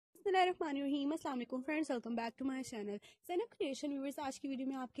बिस्मिल्लाहिर्रहमानिर्रहीम। अस्सलाम वालेकुम friends, welcome back to my channel Zainab creation viewers. आज की वीडियो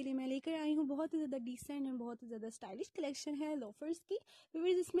में आपके लिए मैं लेकर आई हूँ बहुत ही ज़्यादा डिसेंट एंड बहुत ही ज़्यादा स्टाइलिश कलेक्शन है लोफर्स की।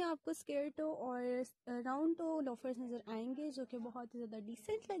 व्यूअर्स, इसमें आपको स्कर्ट और राउंड टो लोफर्स नज़र आएंगे जो कि बहुत ही ज़्यादा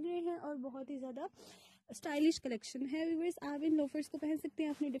डिसेंट लग रहे हैं और बहुत ही ज़्यादा स्टाइलिश कलेक्शन है। व्यूअर्स, आप इन लोफर्स को पहन सकते हैं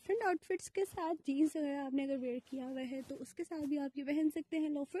अपने डिफरेंट आउटफिट्स के साथ। जीन्स वगैरह आपने अगर वेयर किया हुआ है तो उसके साथ भी आप ये पहन सकते हैं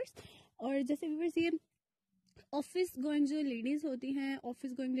लोफर्स। और जैसे व्यूअर्स, ये ऑफिस गोइंग जो लेडीज़ होती हैं,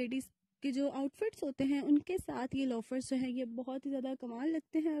 ऑफिस गोइंग लेडीज़ के जो आउटफिट्स होते हैं उनके साथ ये लोफर्स जो हैं ये बहुत ही ज़्यादा कमाल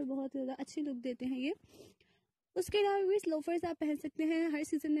लगते हैं और बहुत ही ज़्यादा अच्छी लुक देते हैं ये। उसके अलावा इस लोफर्स आप पहन सकते हैं हर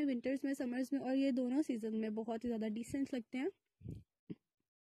सीज़न में, विंटर्स में, समर्स में, और ये दोनों सीज़न में बहुत ही ज़्यादा डिसेंट लगते हैं।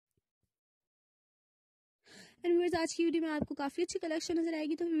 एंड व्यूअर्स, आज की वीडियो में आपको काफ़ी अच्छी कलेक्शन नजर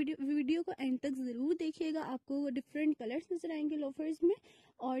आएगी, तो वीडियो को एंड तक ज़रूर देखिएगा। आपको डिफरेंट कलर्स नजर आएंगे लोफर्स में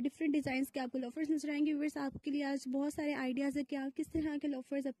और डिफरेंट डिज़ाइंस के आपको लोफर्स नजर आएंगे। व्यूअर्स, आपके लिए आज बहुत सारे आइडियाज़ है कि आप किस तरह के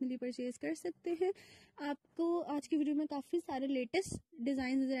लोफर्स अपने लिए परचेज कर सकते हैं। आपको आज की वीडियो में काफ़ी सारे लेटेस्ट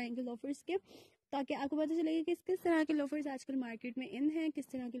डिज़ाइन नजर आएंगे लोफर्स के, ताकि आपको पता चलेगा कि किस तरह के लोफर्स आजकल मार्केट में इन हैं,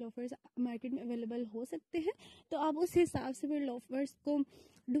 किस तरह के लोफर्स मार्केट में अवेलेबल हो सकते हैं। तो आप उस हिसाब से फिर लोफर्स को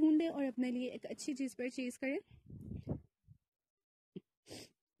ढूंढें और अपने लिए एक अच्छी चीज़ परचेज करें।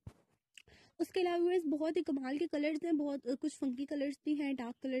 उसके अलावा बहुत ही कमाल के कलर्स हैं, बहुत कुछ फंकी कलर्स भी हैं,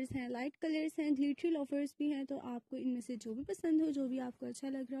 डार्क कलर्स हैं, लाइट कलर्स हैं, ग्लिटरी लोफर्स भी हैं। तो आपको इनमें से जो भी पसंद हो, जो भी आपको अच्छा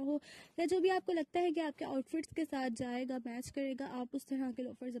लग रहा हो, या जो भी आपको लगता है कि आपके आउटफिट्स के साथ जाएगा, मैच करेगा, आप उस तरह के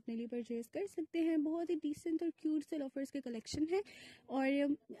लोफर्स अपने लिए परचेज कर सकते हैं। बहुत ही डिसेंट और क्यूट से लोफर्स के कलेक्शन है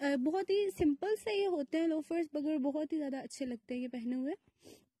और बहुत ही सिंपल से ये होते हैं लोफर्स, मगर बहुत ही ज़्यादा अच्छे लगते हैं ये पहने हुए।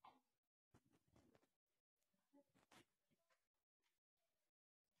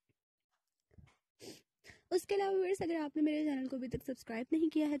 उसके अलावा व्यूअर्स, अगर आपने मेरे चैनल को अभी तक सब्सक्राइब नहीं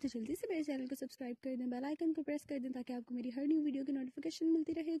किया है तो जल्दी से मेरे चैनल को सब्सक्राइब कर दें, बेल आइकन को प्रेस कर दें, ताकि आपको मेरी हर न्यू वीडियो की नोटिफिकेशन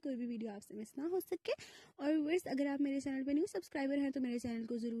मिलती रहे, कोई भी वीडियो आपसे मिस ना हो सके। और व्यूअर्स, अगर आप मेरे चैनल पर न्यू सब्सक्राइबर हैं तो मेरे चैनल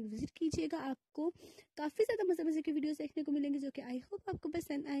को ज़रूर विजिट कीजिएगा। आपको काफ़ी ज़्यादा मज़े की वीडियोस देखने को मिलेंगी जो कि आई होप आपको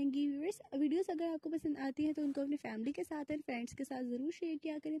पसंद आएंगी। व्यूअर्स, वीडियोस अगर आपको पसंद आती हैं तो उनको अपनी फैमिली के साथ एंड फ्रेंड्स के साथ ज़रूर शेयर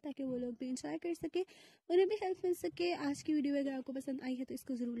किया करें, ताकि वो लोग भी इंजॉय कर सके, उन्हें भी हेल्प मिल सके। आज की वीडियो अगर आपको पसंद आई है तो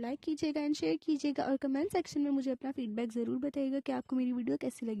इसको ज़रूर लाइक कीजिएगा एंड शेयर कीजिएगा, और कमेंट सेक्शन में मुझे अपना फीडबैक ज़रूर बताइएगा कि आपको मेरी वीडियो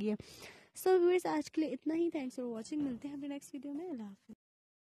कैसी लगी है। सो व्यूअर्स, आज के लिए इतना ही। Thanks for watching. मिलते हैं अपने नेक्स्ट वीडियो में। अल्लाह हाफ़िज़।